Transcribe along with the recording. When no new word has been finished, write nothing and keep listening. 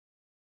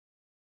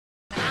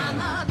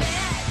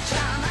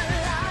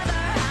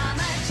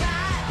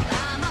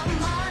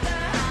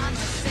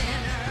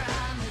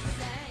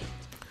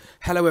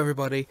Hello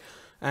everybody,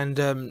 and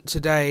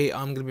today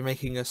I'm going to be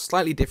making a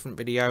slightly different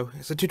video.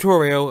 It's a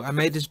tutorial. I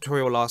made a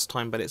tutorial last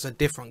time, but it's a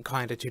different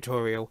kind of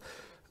tutorial.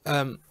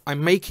 I'm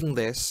making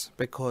this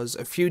because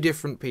a few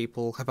different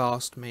people have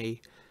asked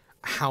me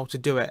how to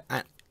do it,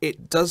 and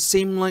it does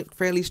seem like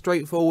fairly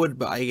straightforward,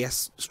 but I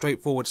guess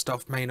straightforward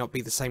stuff may not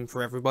be the same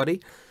for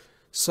everybody.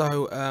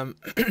 So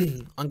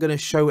I'm going to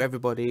show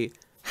everybody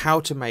how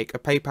to make a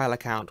PayPal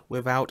account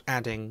without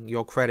adding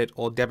your credit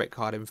or debit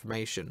card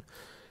information.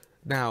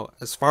 Now,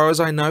 as far as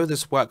I know,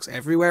 this works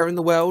everywhere in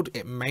the world.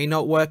 It may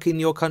not work in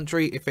your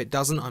country. If it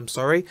doesn't, I'm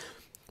sorry.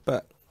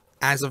 But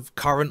as of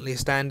currently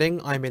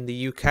standing, I'm in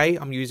the UK.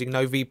 I'm using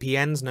no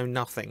VPNs, no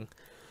nothing.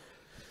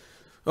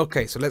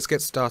 Okay, so let's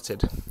get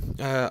started.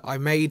 I've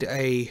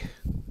already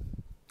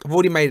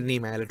made an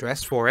email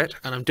address for it,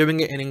 and I'm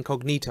doing it in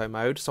incognito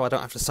mode, so I don't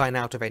have to sign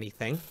out of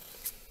anything.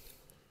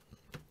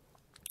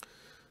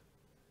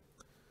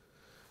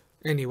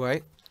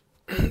 Anyway,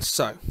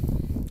 so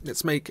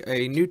let's make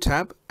a new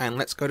tab and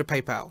let's go to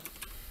PayPal.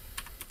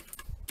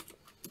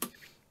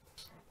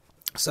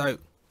 So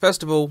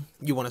first of all,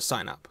 you want to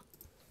sign up.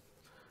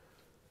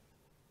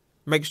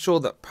 Make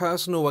sure that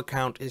personal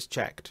account is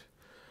checked.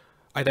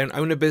 I don't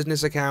own a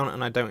business account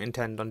and I don't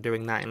intend on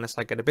doing that unless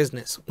I get a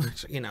business,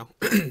 which, you know.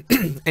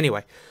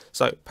 Anyway,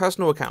 so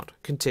personal account,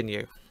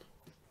 continue.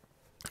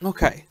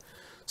 Okay,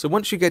 so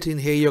once you get in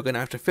here, you're going to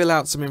have to fill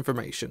out some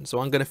information. So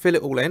I'm going to fill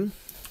it all in.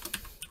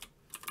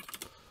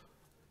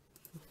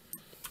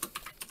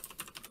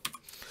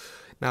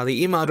 Now,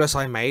 the email address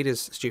I made is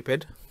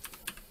stupid.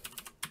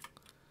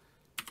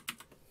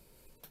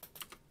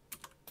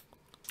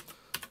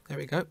 There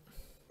we go.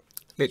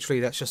 Literally,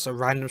 that's just a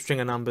random string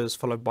of numbers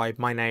followed by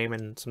my name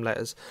and some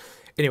letters.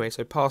 Anyway,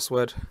 so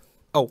password.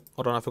 Oh,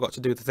 hold on, I forgot to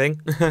do the thing.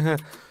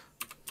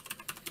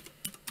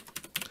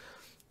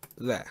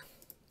 There.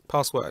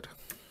 Password.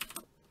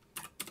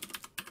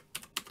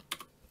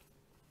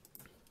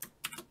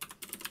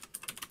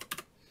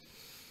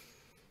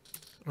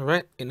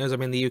 Alright, it knows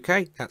I'm in the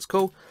UK. That's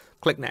cool.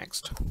 Click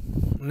next.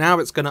 Now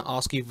it's going to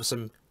ask you for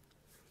some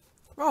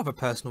rather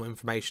personal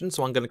information,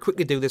 so I'm going to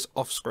quickly do this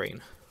off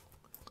screen.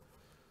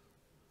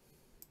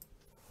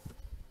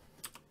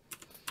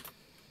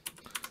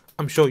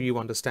 I'm sure you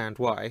understand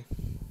why.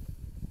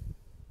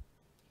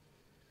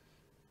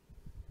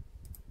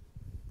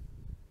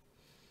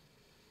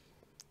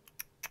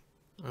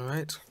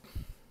 Alright.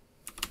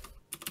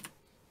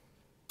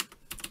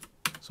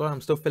 Sorry,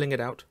 I'm still filling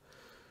it out.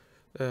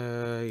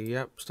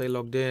 Yep, stay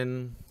logged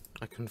in.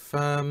 I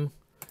confirm,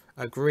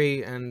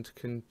 agree, and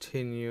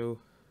continue.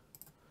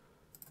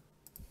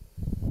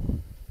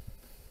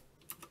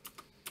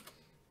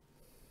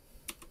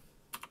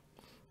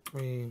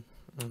 Sorry,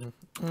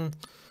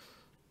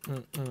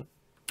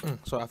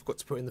 I forgot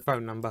to put in the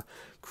phone number.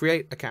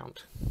 Create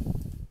account.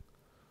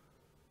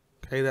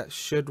 Okay, that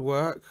should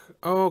work.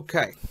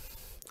 Okay.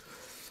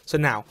 So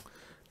now,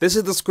 this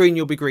is the screen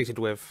you'll be greeted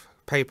with.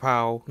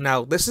 PayPal.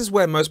 Now, this is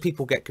where most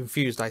people get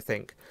confused, I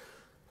think.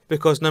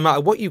 Because no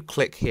matter what you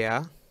click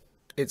here,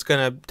 it's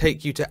going to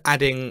take you to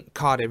adding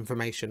card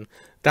information.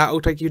 That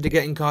will take you to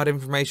getting card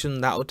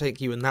information, that will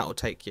take you, and that will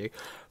take you.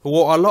 But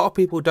what a lot of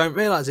people don't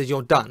realise is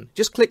you're done.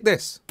 Just click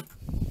this.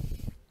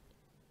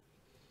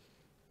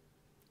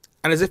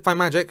 And as if by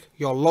magic,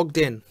 you're logged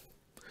in.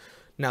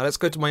 Now let's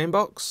go to my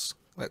inbox.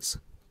 Let's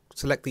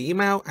select the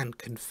email and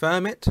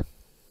confirm it.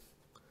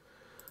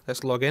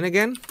 Let's log in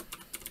again.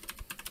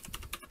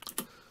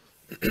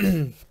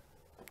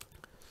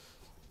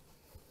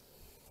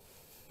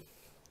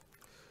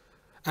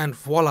 And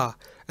voila,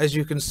 as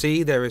you can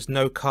see, there is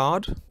no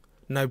card,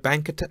 no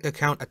bank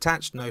account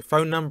attached, no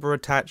phone number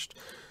attached,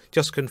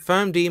 just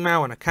confirmed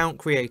email and account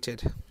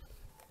created.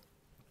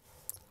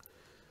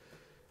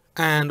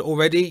 And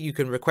already you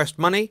can request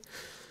money,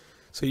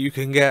 so you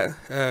can get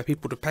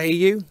people to pay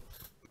you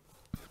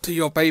to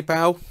your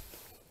PayPal.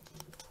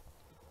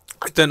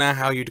 I don't know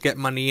how you'd get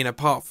money in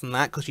apart from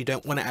that, because you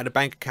don't want it at a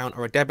bank account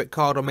or a debit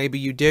card, or maybe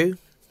you do.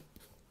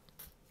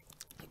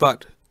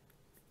 But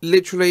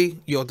literally,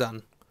 you're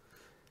done.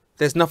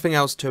 There's nothing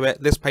else to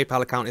it. This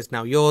PayPal account is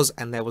now yours,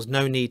 and there was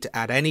no need to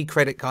add any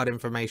credit card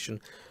information.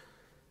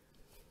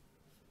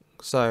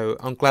 So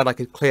I'm glad I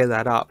could clear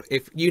that up.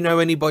 If you know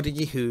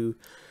anybody who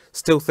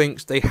still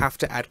thinks they have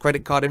to add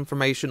credit card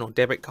information or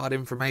debit card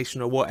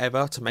information or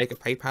whatever to make a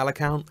PayPal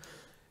account,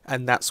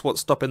 and that's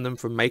what's stopping them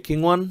from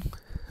making one,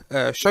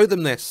 show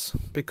them this,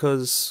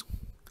 because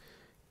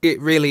it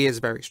really is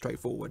very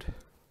straightforward.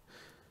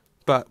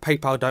 But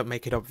PayPal don't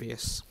make it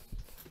obvious.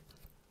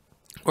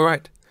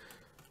 Alright.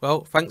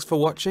 Well, thanks for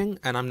watching,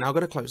 and I'm now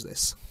going to close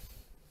this.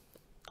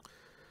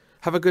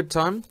 Have a good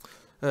time.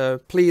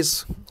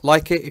 Please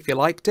like it if you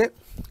liked it.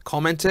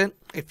 Comment it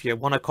if you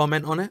want to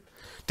comment on it.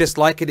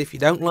 Dislike it if you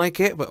don't like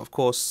it, but of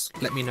course,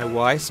 let me know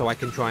why so I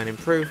can try and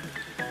improve.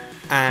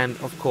 And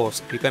of course,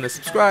 if you're going to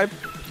subscribe,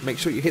 make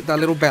sure you hit that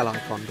little bell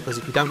icon, because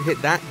if you don't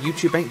hit that,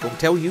 YouTube ain't going to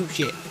tell you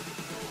shit.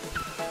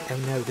 Oh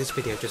no, this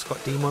video just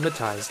got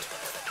demonetized.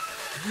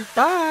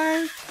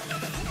 Bye!